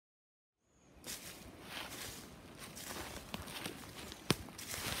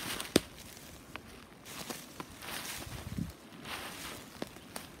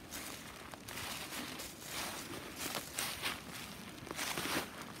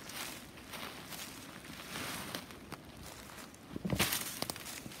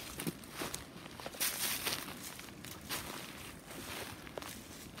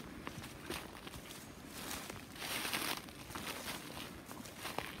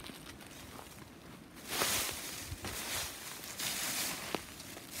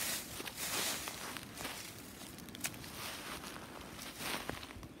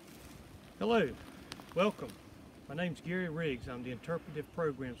Hello, welcome. My name's Gary Riggs. I'm the Interpretive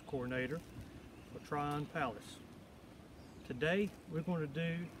Programs Coordinator for Tryon Palace. Today we're going to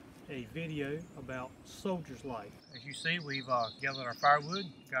do a video about soldier's life. As you see, we've gathered our firewood,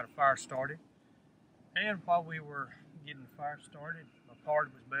 got a fire started, and while we were getting the fire started, my party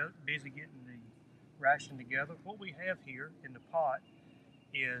was busy getting the ration together. What we have here in the pot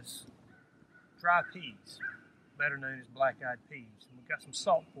is dry peas, better known as black-eyed peas. And we've got some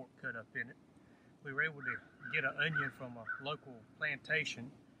salt pork cut up in it. We were able to get an onion from a local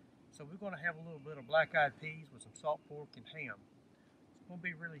plantation. So we're going to have a little bit of black-eyed peas with some salt pork and ham. It's going to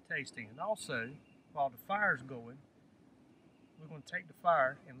be really tasty. And also, while the fire's going, we're going to take the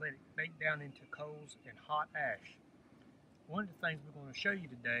fire and let it bake down into coals and hot ash. One of the things we're going to show you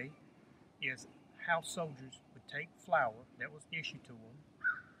today is how soldiers would take flour that was issued to them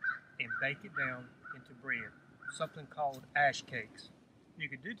and bake it down into bread, something called ash cakes. You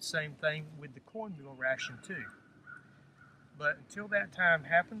could do the same thing with the cornmeal ration too. But until that time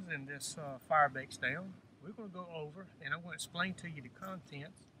happens and this fire bakes down, we're going to go over and I'm going to explain to you the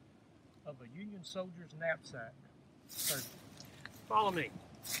contents of a Union soldier's knapsack. So follow me.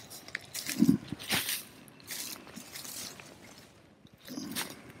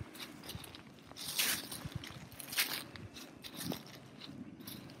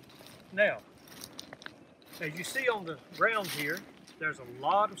 Now, as you see on the ground here, there's a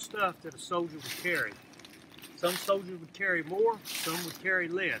lot of stuff that a soldier would carry. Some soldiers would carry more, some would carry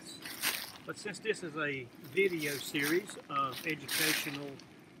less. But since this is a video series of educational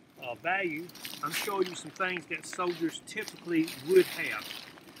value, I'm showing you some things that soldiers typically would have.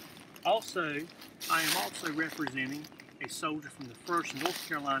 Also, I am also representing a soldier from the 1st North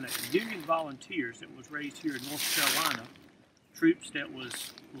Carolina Union Volunteers that was raised here in North Carolina, troops that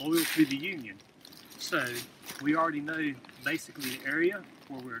was loyal to the Union. So we already know basically the area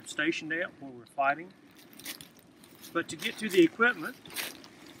where we're stationed at, where we're fighting. But to get to the equipment,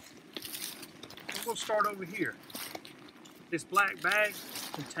 we're going to start over here. This black bag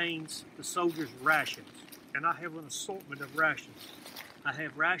contains the soldier's rations, and I have an assortment of rations. I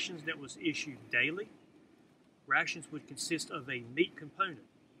have rations that was issued daily. Rations would consist of a meat component,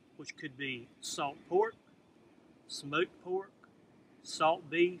 which could be salt pork, smoked pork, salt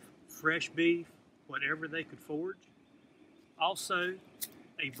beef, fresh beef, whatever they could forage. Also,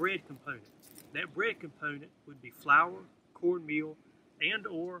 a bread component. That bread component would be flour, cornmeal, and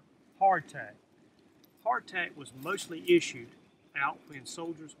or hardtack. Hardtack was mostly issued out when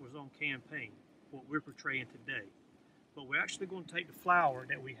soldiers was on campaign, what we're portraying today. But we're actually going to take the flour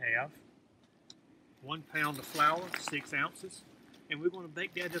that we have, 1 pound of flour, 6 ounces, and we're going to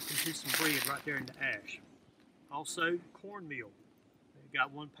bake that up into some bread right there in the ash. Also, cornmeal. We've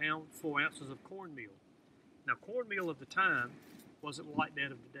got 1 pound, 4 ounces of cornmeal. Now, cornmeal of the time wasn't like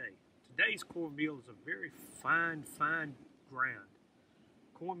that of today. Today's cornmeal is a very fine grind.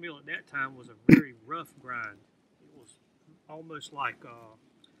 Cornmeal at that time was a very rough grind. It was almost like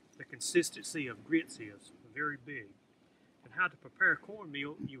the consistency of grits is, very big. And how to prepare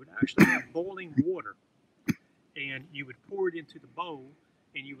cornmeal, you would actually have boiling water, and you would pour it into the bowl,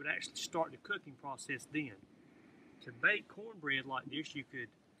 and you would actually start the cooking process then. To bake cornbread like this, you could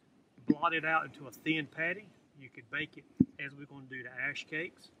blot it out into a thin patty. You could bake it as we're going to do the ash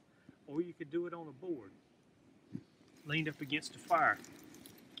cakes, or you could do it on a board, leaned up against the fire.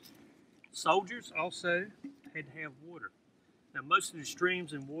 Soldiers also had to have water. Now, most of the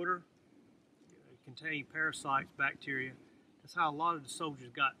streams and water contain parasites, bacteria. That's how a lot of the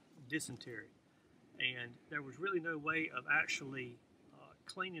soldiers got dysentery. And there was really no way of actually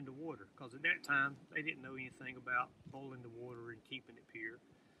cleaning the water, because at that time they didn't know anything about boiling the water and keeping it pure.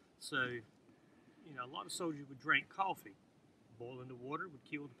 So, you know, a lot of soldiers would drink coffee. Boiling the water would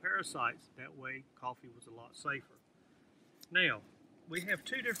kill the parasites. That way, coffee was a lot safer. Now, we have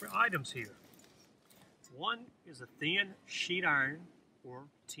 2 different items here. One is a thin sheet iron or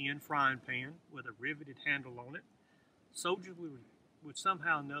tin frying pan with a riveted handle on it. Soldiers would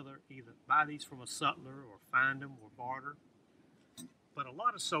somehow or another either buy these from a sutler or find them or barter. But a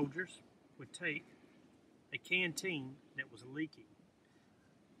lot of soldiers would take a canteen that was leaking.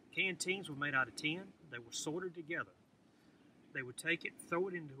 Canteens were made out of tin. They were sorted together. They would take it, throw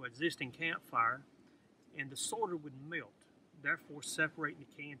it into an existing campfire, and the sorter would melt, therefore separating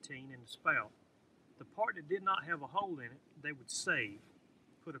the canteen and the spout. The part that did not have a hole in it, they would save.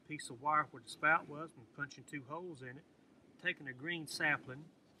 Put a piece of wire where the spout was and punching 2 holes in it, taking a green sapling,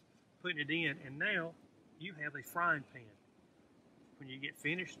 putting it in, and now you have a frying pan. When you get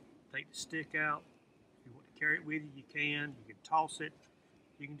finished, take the stick out. If you want to carry it with you, you can. You can toss it.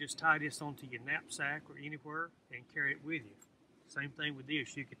 You can just tie this onto your knapsack or anywhere and carry it with you. Same thing with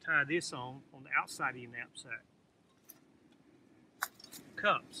this. You could tie this on the outside of your knapsack.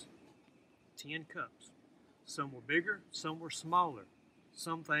 Cups, tin cups. Some were bigger, some were smaller.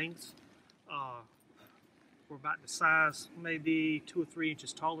 Some things were about the size, maybe 2 or 3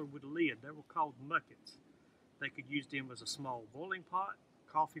 inches taller with a lid. They were called muckets. They could use them as a small boiling pot,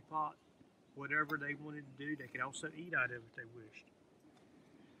 coffee pot, whatever they wanted to do. They could also eat out of it if they wished.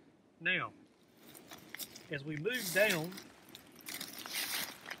 Now, as we move down,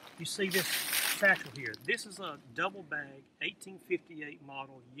 you see this satchel here. This is a double bag 1858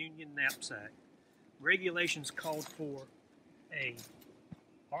 model Union knapsack. Regulations called for a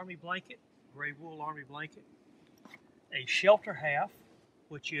army blanket, gray wool army blanket, a shelter half,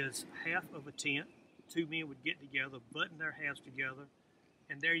 which is half of a tent. 2 men would get together, button their halves together,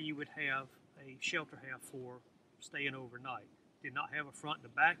 and there you would have a shelter half for staying overnight. Did not have a front and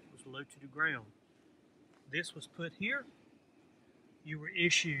a back, it was low to the ground. This was put here. You were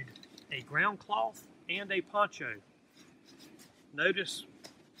issued a ground cloth and a poncho. Notice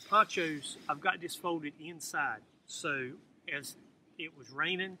ponchos, I've got this folded inside. So as it was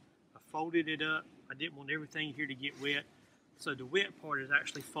raining, I folded it up. I didn't want everything here to get wet. So the wet part is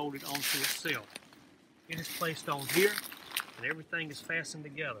actually folded onto itself. It is placed on here and everything is fastened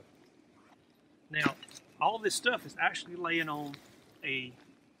together. Now, all this stuff is actually laying on a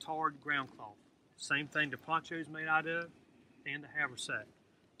tarred ground cloth. Same thing the poncho is made out of and the haversack.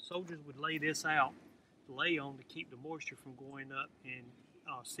 Soldiers would lay this out, lay on to keep the moisture from going up and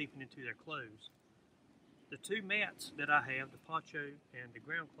seeping into their clothes. The 2 mats that I have, the poncho and the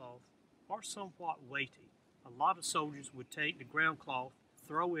ground cloth, are somewhat weighty. A lot of soldiers would take the ground cloth,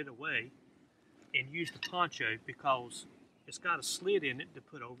 throw it away, and use the poncho because it's got a slit in it to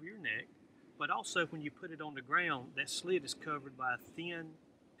put over your neck, but also when you put it on the ground, that slit is covered by a thin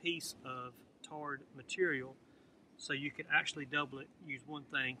piece of tarred material, so you can actually double it, use one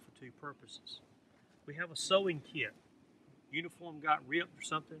thing for 2 purposes. We have a sewing kit. Uniform got ripped or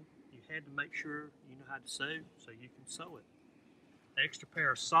something, you had to make sure you know how to sew so you can sew it. An extra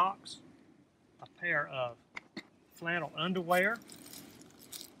pair of socks, a pair of flannel underwear,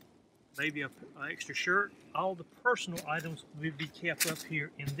 maybe an extra shirt. All the personal items would be kept up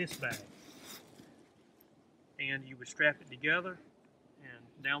here in this bag. And you would strap it together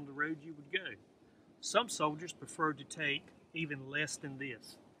and down the road you would go. Some soldiers preferred to take even less than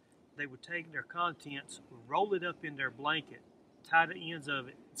this. They would take their contents, roll it up in their blanket, tie the ends of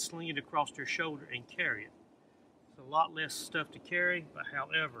it, sling it across their shoulder and carry it. It's a lot less stuff to carry, but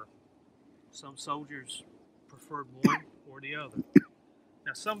however, some soldiers preferred one or the other.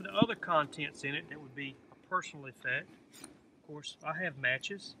 Now some of the other contents in it that would be a personal effect, of course, I have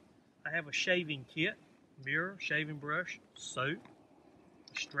matches. I have a shaving kit, mirror, shaving brush, soap,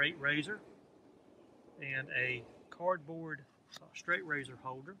 a straight razor, and a cardboard straight razor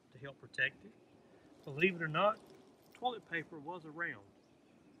holder to help protect it. Believe it or not, toilet paper was around.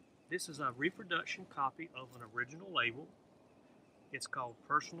 This is a reproduction copy of an original label. It's called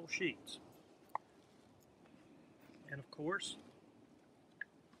Personal Sheets. And of course,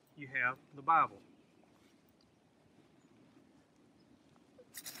 you have the Bible.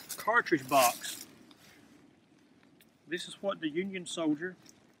 Cartridge box. This is what the Union soldier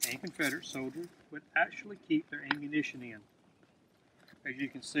and Confederate soldier would actually keep their ammunition in. As you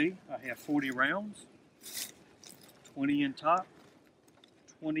can see, I have 40 rounds, 20 in top,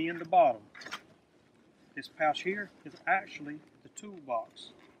 20 in the bottom. This pouch here is actually the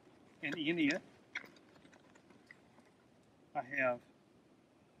toolbox, and in it I have a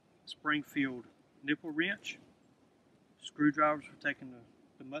Springfield nipple wrench, screwdrivers for taking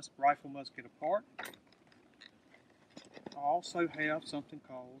the rifle musket apart. I also have something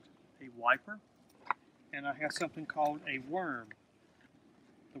called a wiper, and I have something called a worm.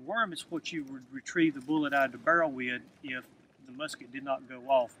 The worm is what you would retrieve the bullet out of the barrel with if the musket did not go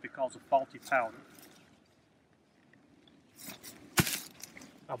off because of faulty powder.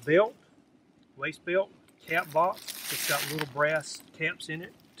 A belt, waist belt, cap box. It's got little brass caps in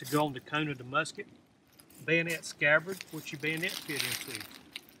it to go on the cone of the musket. Bayonet scabbard, which your bayonet fit into.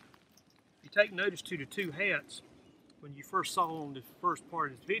 If you take notice to the 2 hats, when you first saw on the first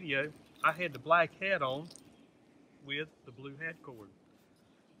part of this video, I had the black hat on with the blue hat cord.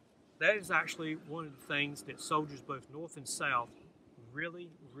 That is actually one of the things that soldiers both North and South really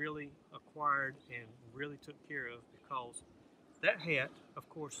acquired and really took care of, because that hat, of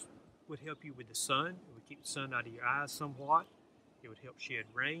course, would help you with the sun. It would keep the sun out of your eyes somewhat. It would help shed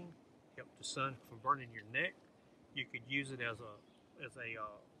rain, help the sun from burning your neck. You could use it as a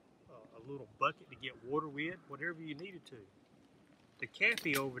little bucket to get water with, whatever you needed to. The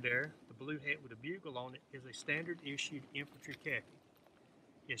Cappy over there, the blue hat with a bugle on it, is a standard issued infantry Cappy.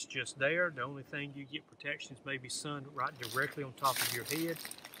 It's just there. The only thing you get protection is maybe sun right directly on top of your head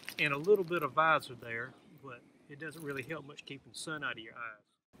and a little bit of visor there, but it doesn't really help much keeping sun out of your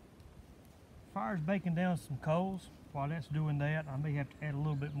eyes. Fire's baking down some coals. While that's doing that, I may have to add a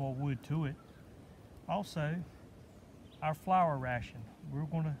little bit more wood to it. Also, our flour ration, we're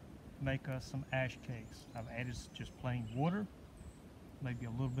going to make us some ash cakes. I've added just plain water, maybe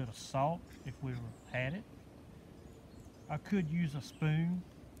a little bit of salt if we had it. I could use a spoon,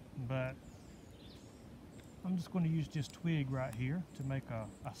 but I'm just going to use this twig right here to make a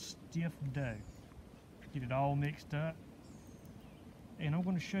stiff dough. Get it all mixed up. And I'm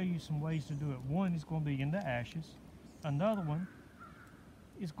going to show you some ways to do it. One is going to be in the ashes. Another one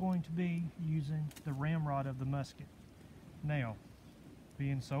is going to be using the ramrod of the musket. Now,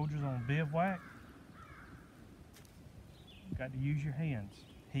 being soldiers on bivouac, you got to use your hands.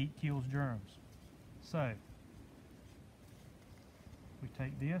 Heat kills germs. So, we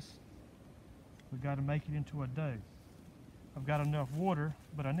take this, we got to make it into a dough. I've got enough water,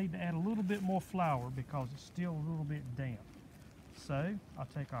 but I need to add a little bit more flour because it's still a little bit damp. So I'll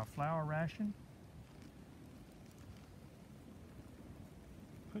take our flour ration,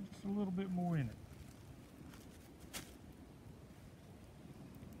 put just a little bit more in it,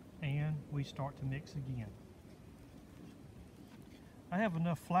 and we start to mix again. I have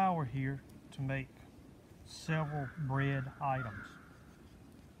enough flour here to make several bread items,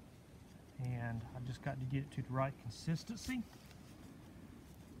 and I just got to get it to the right consistency.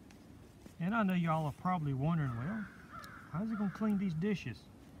 And I know y'all are probably wondering, well, how's he going to clean these dishes?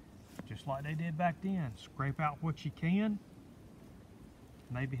 Just like they did back then. Scrape out what you can.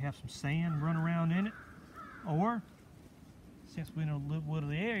 Maybe have some sand run around in it. Or, since we don't live with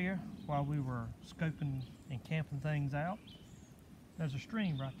the area, while we were scoping and camping things out, there's a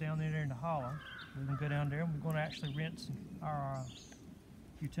stream right down there in the hollow. We're going to go down there and we're going to actually rinse our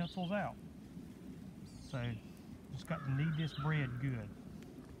utensils out. So, just got to knead this bread good.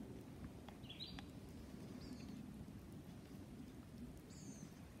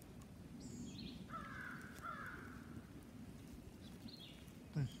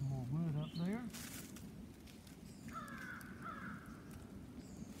 Throw some more wood up there.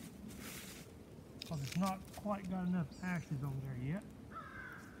 Because it's not quite got enough ashes on there yet.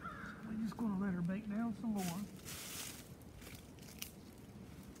 So we're just going to let her bake down some more.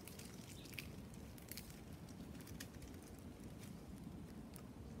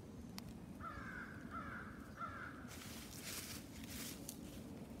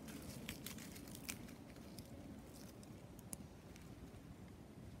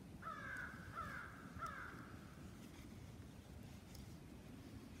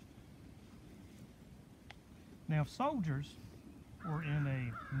 Now, if soldiers were in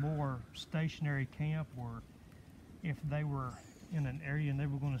a more stationary camp, or if they were in an area and they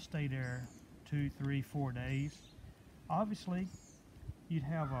were going to stay there 2, 3, 4 days, obviously you'd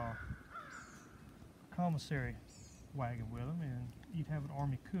have a commissary wagon with them, and you'd have an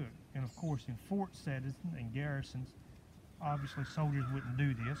army cook. And of course, in fort settings and garrisons, obviously soldiers wouldn't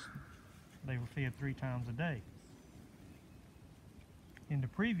do this. They were fed 3 times a day. In the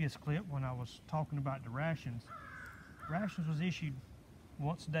previous clip, when I was talking about the rations was issued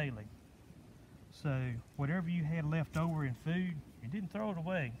once daily. So whatever you had left over in food, you didn't throw it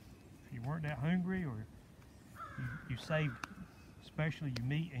away. If you weren't that hungry, or you saved especially your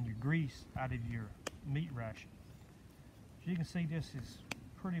meat and your grease out of your meat ration. As you can see, this is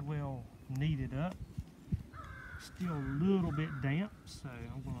pretty well kneaded up. Still a little bit damp, so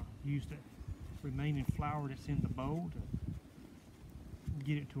I'm going to use the remaining flour that's in the bowl to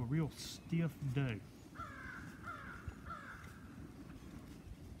get it to a real stiff dough.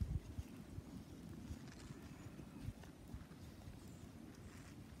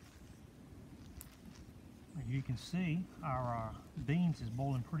 As you can see, our beans is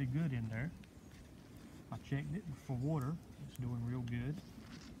boiling pretty good in there. I checked it for water. It's doing real good.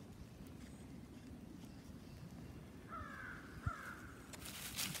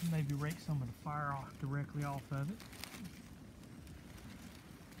 Maybe rake some of the fire off directly off of it.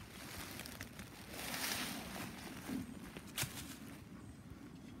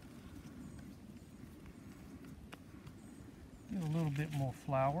 Get a little bit more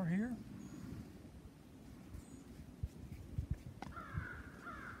flour here.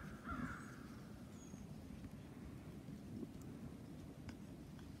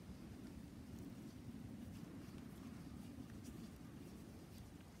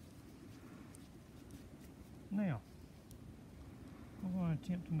 Now, I'm going to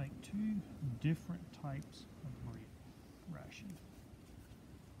attempt to make 2 different types of bread ration.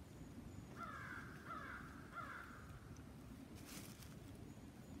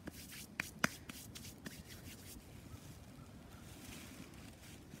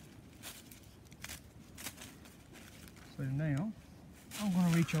 But now, I'm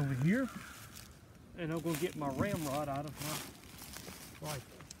going to reach over here and I'm going to get my ramrod out of my rifle.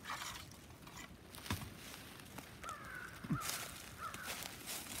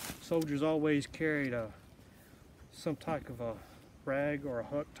 Soldiers always carried some type of a rag or a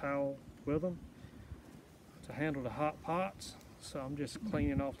huck towel with them to handle the hot pots. So I'm just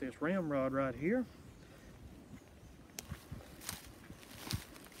cleaning off this ramrod right here.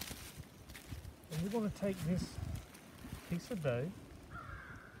 And we're going to take this piece of dough,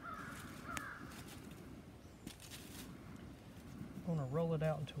 I'm going to roll it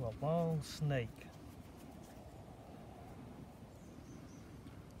out into a long snake.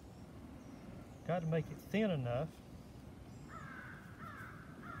 Got to make it thin enough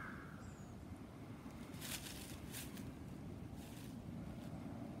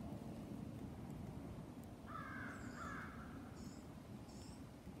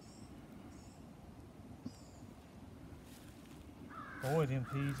boy, them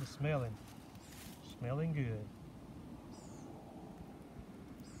peas are smelling good.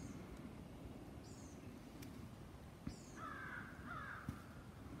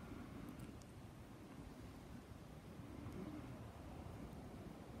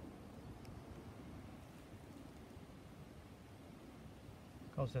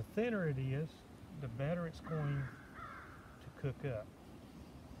 Because the thinner it is, the better it's going to cook up.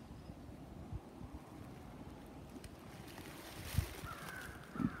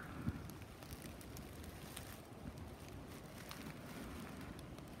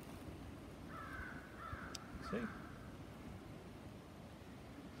 See?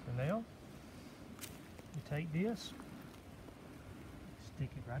 So now, you take this, stick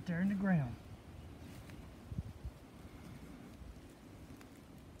it right there in the ground.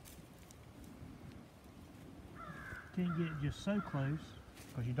 Can't get it just so close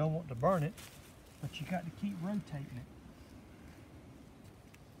because you don't want to burn it, but you got to keep rotating it.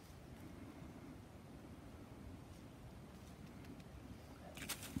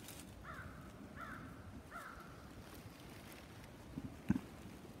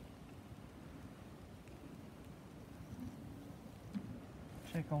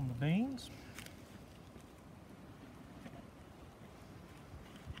 Check on the beans.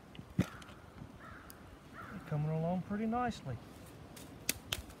 Coming along pretty nicely.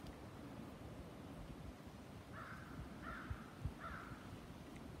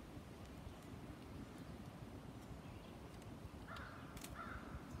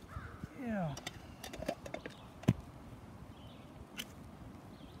 Yeah.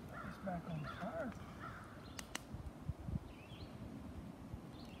 Put this back on the fire.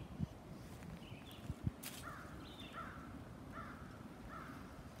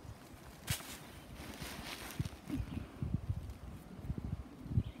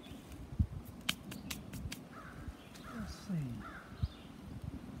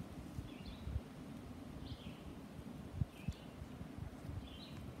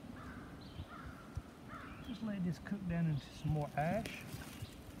 Just let this cook down into some more ash.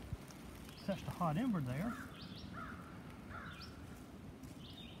 Touch the hot ember there.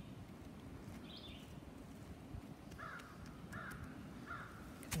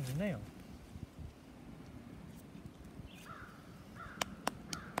 And now,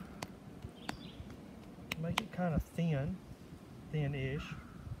 make it kind of thin-ish.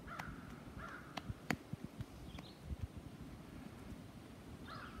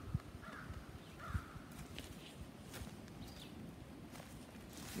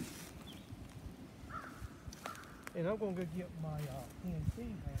 And I'm going to go get my PNC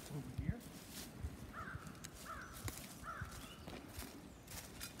mat over here.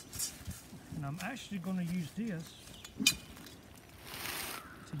 And I'm actually going to use this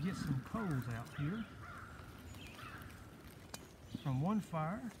to get some coals out here from one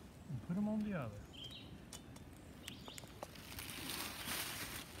fire and put them on the other.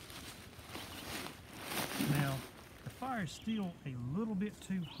 Now, the fire is still a little bit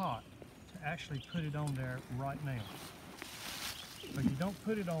too hot to actually put it on there right now. But you don't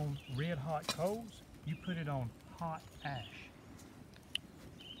put it on red hot coals, you put it on hot ash.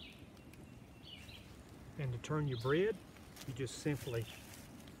 And to turn your bread, you just simply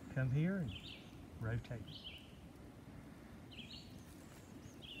come here and rotate it.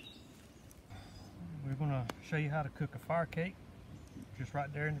 We're going to show you how to cook a fire cake just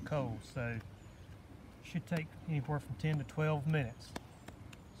right there in the coals. So it should take anywhere from 10 to 12 minutes.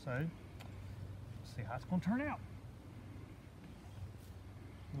 So let's see how it's going to turn out.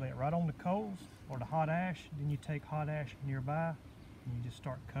 Lay it right on the coals or the hot ash, then you take hot ash nearby and you just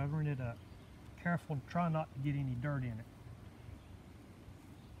start covering it up. Careful to try not to get any dirt in it,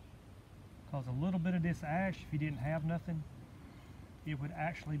 because a little bit of this ash, if you didn't have nothing, it would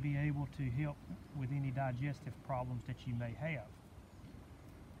actually be able to help with any digestive problems that you may have.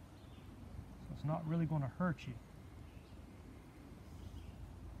 So it's not really going to hurt you.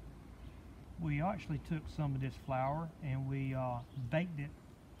 We actually took some of this flour and we baked it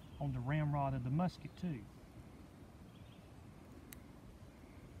on the ramrod of the musket too.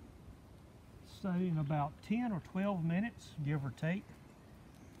 So in about 10 or 12 minutes, give or take,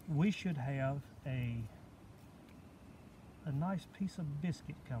 we should have a nice piece of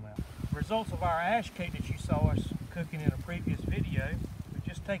biscuit come out. Results of our ash cake that you saw us cooking in a previous video, we're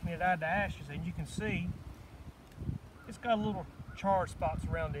just taking it out of the ashes, and you can see it's got a little charred spots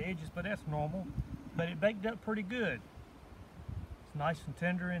around the edges, but that's normal. But it baked up pretty good. It's nice and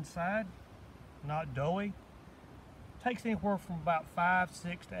tender inside, not doughy. Takes anywhere from about 5,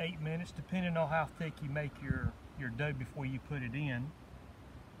 6 to 8 minutes, depending on how thick you make your dough before you put it in.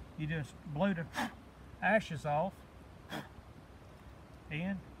 You just blow the ashes off,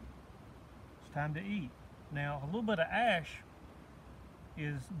 and it's time to eat. Now, a little bit of ash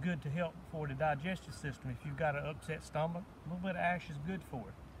is good to help for the digestive system. If you've got an upset stomach, a little bit of ash is good for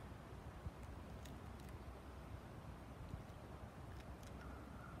it.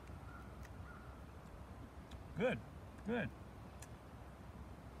 Good, good.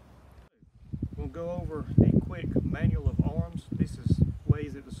 We'll go over a quick manual of arms. This is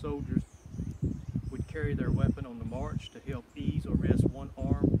ways that the soldiers would carry their weapon on the march to help ease or rest one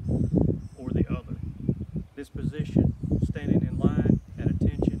arm or the other. This position, standing in line at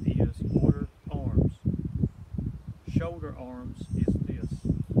attention, is order arms. Shoulder arms is this.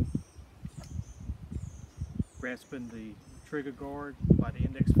 Grasping the trigger guard by the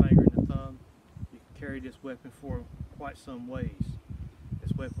index finger and the thumb, you can carry this weapon for quite some ways.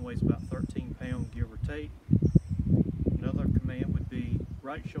 This weapon weighs about 13 pounds, give or take. Another command would be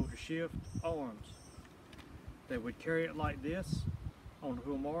right shoulder shift arms. They would carry it like this on the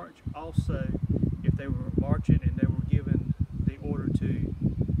wheel march. Also, if they were marching and they were given the order to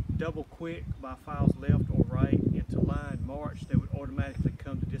double quick by files left or right into line march, they would automatically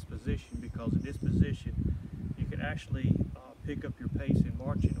come to this position, because at this position you could actually pick up your pace in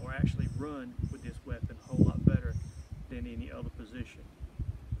marching, or actually run with this weapon a whole lot better than any other position.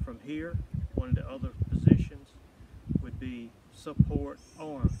 From here, one of the other positions would be support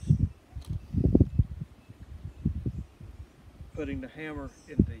arms. Putting the hammer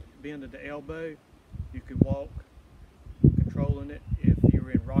in the bend of the elbow, you could walk controlling it if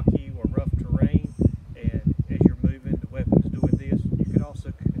you're in rocky or rough terrain, and as you're moving, the weapon's doing this. You could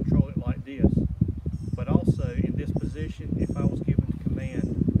also control it like this. But also in this position, if I was given the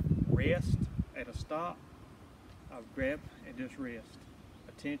command rest at a stop, I would grab and just rest.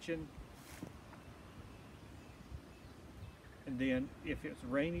 Attention. And then if it's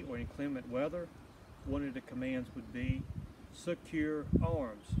rainy or inclement weather, one of the commands would be secure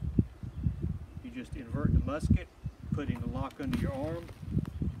arms. You just invert the musket, putting the lock under your arm,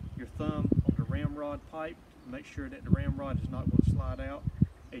 your thumb on the ramrod pipe to make sure that the ramrod is not going to slide out,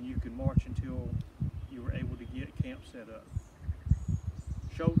 and you can march until you were able to get camp set up.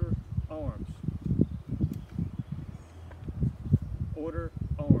 Shoulder arms. Order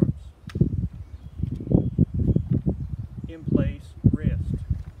arms. In place, rest.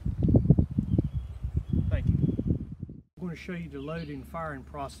 Thank you. I'm going to show you the loading and firing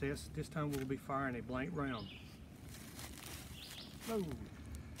process. This time we'll be firing a blank round. Oh.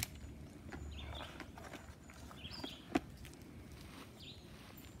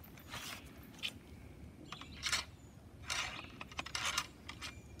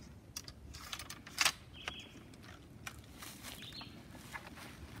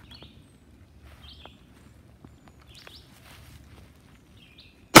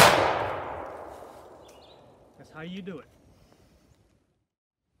 That's how you do it.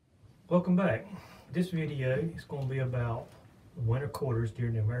 Welcome back. This video is going to be about winter quarters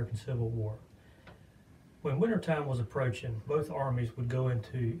during the American Civil War. When wintertime was approaching, both armies would go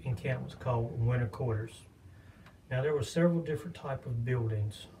into encampments called winter quarters. Now, there were several different types of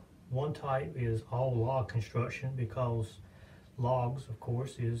buildings. One type is all log construction, because logs, of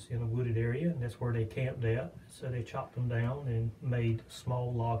course, is in a wooded area, and that's where they camped at. So they chopped them down and made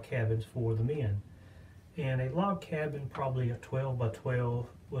small log cabins for the men. And a log cabin, probably a 12 by 12,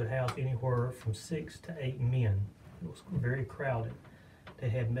 would house anywhere from 6 to 8 men. It was very crowded. They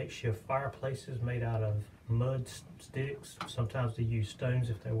had makeshift fireplaces made out of mud sticks. Sometimes they used stones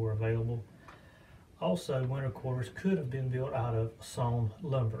if they were available. Also, winter quarters could have been built out of sawn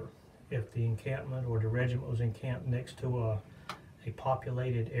lumber. If the encampment or the regiment was encamped next to a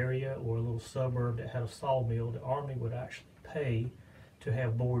populated area or a little suburb that had a sawmill, the army would actually pay to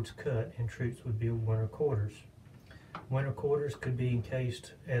have boards cut, and troops would build winter quarters. Winter quarters could be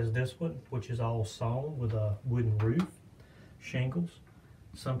encased as this one, which is all sawn with a wooden roof, shingles.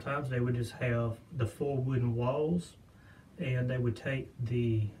 Sometimes they would just have the 4 wooden walls, and they would take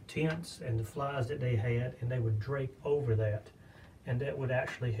the tents and the flies that they had and they would drape over that, and that would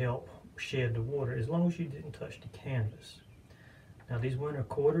actually help shed the water as long as you didn't touch the canvas. Now these winter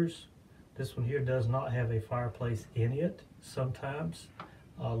quarters, this one here does not have a fireplace in it. Sometimes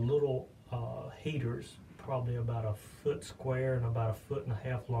little heaters, probably about a foot square and about a 1.5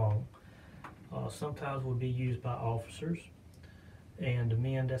 feet long, sometimes would be used by officers, and the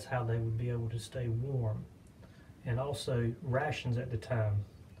men, that's how they would be able to stay warm. And also rations at the time.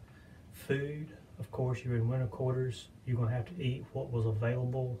 Food, of course, you're in winter quarters, you're going to have to eat what was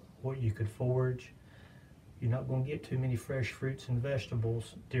available, what you could forage. You're not going to get too many fresh fruits and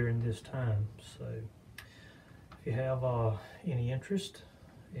vegetables during this time. So if you have any interest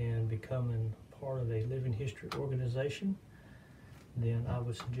in becoming part of a living history organization, then I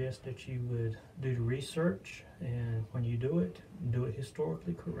would suggest that you would do the research, and when you do it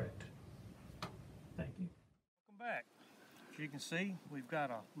historically correct. Thank you. Welcome back. As you can see, we've got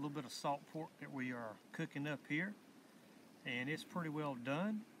a little bit of salt pork that we are cooking up here, and it's pretty well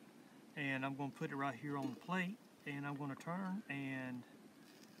done. And I'm going to put it right here on the plate, and I'm going to turn, and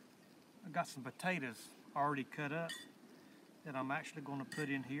I got some potatoes already cut up that I'm actually going to put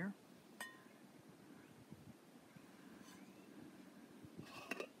in here.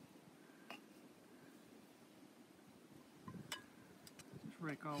 Just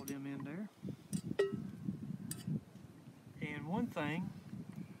rake all them in there. And one thing,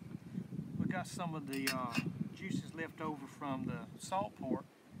 we got some of the juices left over from the salt pork,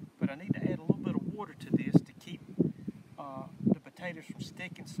 but I need to add a little bit of water to this to keep the potatoes from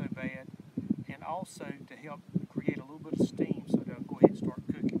sticking so bad, and also to help create a little bit of steam so they'll go ahead and start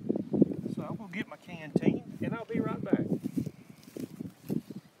cooking. So I'm going to get my canteen, and I'll be right back.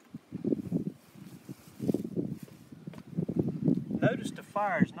 Notice the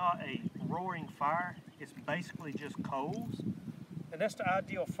fire is not a roaring fire, it's basically just coals, and that's the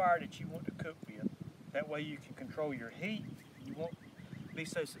ideal fire that you want to cook with. That way you can control your heat, you won't be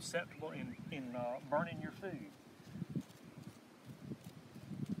so susceptible in burning your food.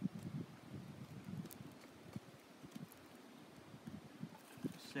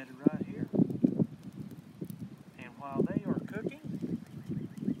 Set it right here, and while they are cooking,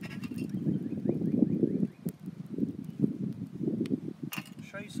 I'll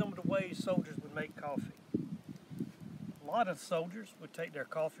show you some of the ways soldiers would make coffee. A lot of soldiers would take their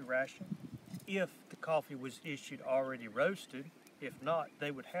coffee ration if the coffee was issued already roasted. If not,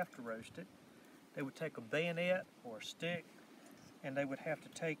 they would have to roast it. They would take a bayonet or a stick, and they would have to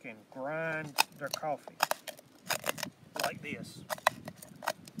take and grind their coffee like this.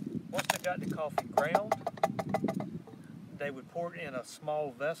 Once they got the coffee ground, they would pour it in a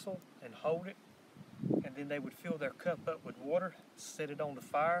small vessel and hold it, and then they would fill their cup up with water, set it on the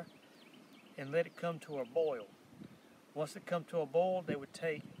fire, and let it come to a boil. Once it come to a boil, they would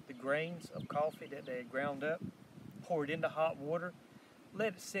take the grains of coffee that they had ground up, pour it into hot water,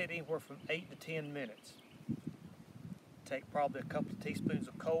 let it sit anywhere from 8 to 10 minutes. Take probably a couple of teaspoons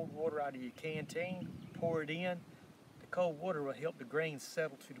of cold water out of your canteen, pour it in. The cold water will help the grains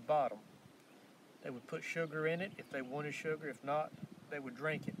settle to the bottom. They would put sugar in it if they wanted sugar. If not, they would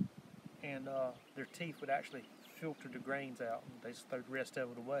drink it. And their teeth would actually filter the grains out, and they just throw the rest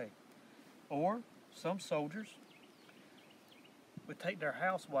of it away. Or some soldiers would take their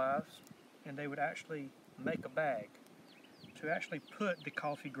housewives and they would actually make a bag to actually put the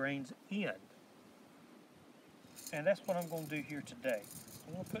coffee grains in. And that's what I'm going to do here today.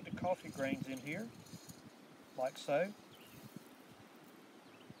 I'm going to put the coffee grains in here, like so.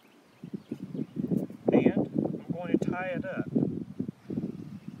 And I'm going to tie it up.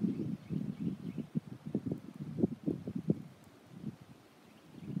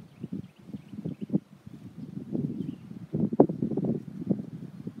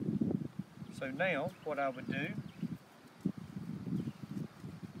 So now, what I would do,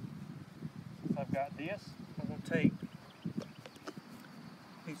 if I've got this, I'm going to take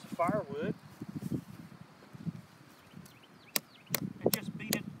a piece of firewood and just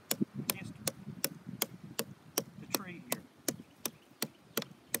beat it against the tree here,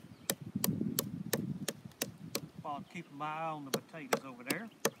 while I'm keeping my eye on the potatoes over there.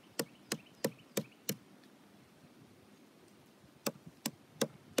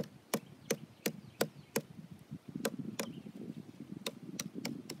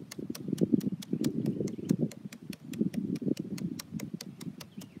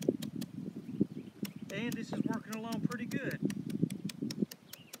 And this is working along pretty good.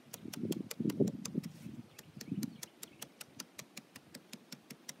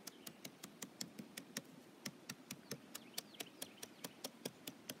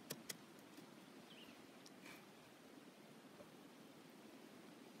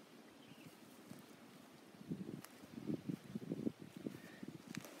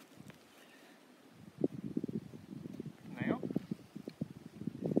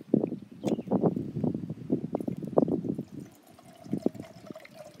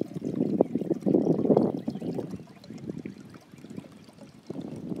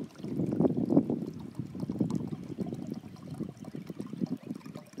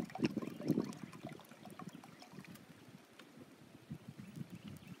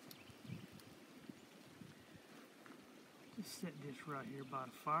 Just set this right here by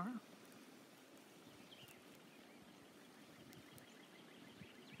the fire.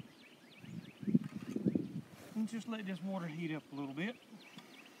 And just let this water heat up a little bit.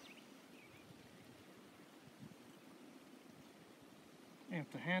 And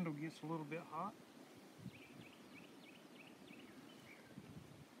if the handle gets a little bit hot,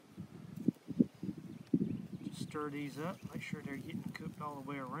 just stir these up, make sure they're getting cooked all the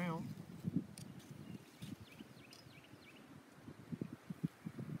way around.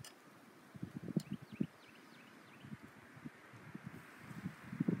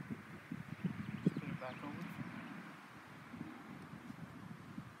 Just put it back over.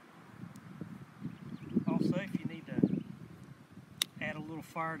 Also, if you need to add a little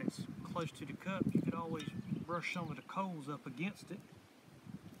fire that's close to the cup, you could always brush some of the coals up against it.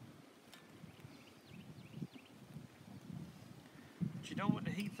 But you don't want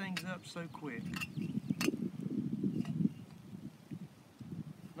to heat things up so quick.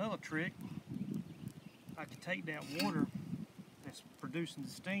 Another trick, I could take that water that's producing the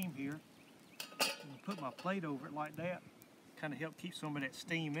steam here and put my plate over it like that. Kind of help keep some of that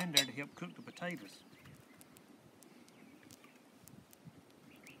steam in there to help cook the potatoes.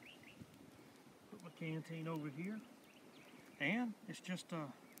 Canteen over here, and it's just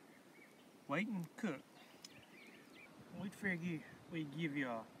wait and cook. We'd figure we'd give you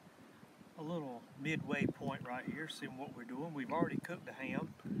a little midway point right here, seeing what we're doing. We've already cooked the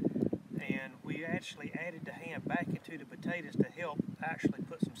ham, and we actually added the ham back into the potatoes to help actually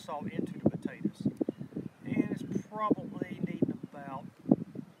put some salt into the potatoes. And it's probably needing about,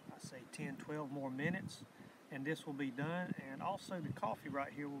 I say 10-12 more minutes, and this will be done, and also the coffee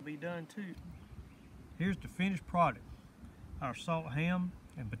right here will be done too. Here's the finished product. Our salt ham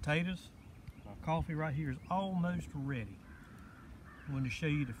and potatoes. Our coffee right here is almost ready. I'm going to show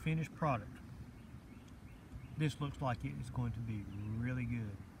you the finished product. This looks like it is going to be really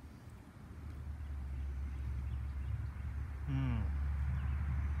good.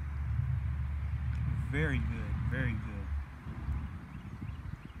 Very good, very good.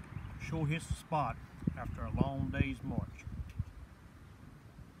 Sure hits the spot after a long day's march.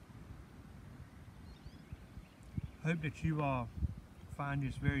 Hope that you find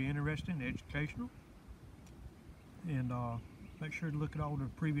this very interesting and educational, and make sure to look at all the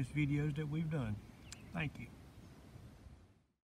previous videos that we've done. Thank you.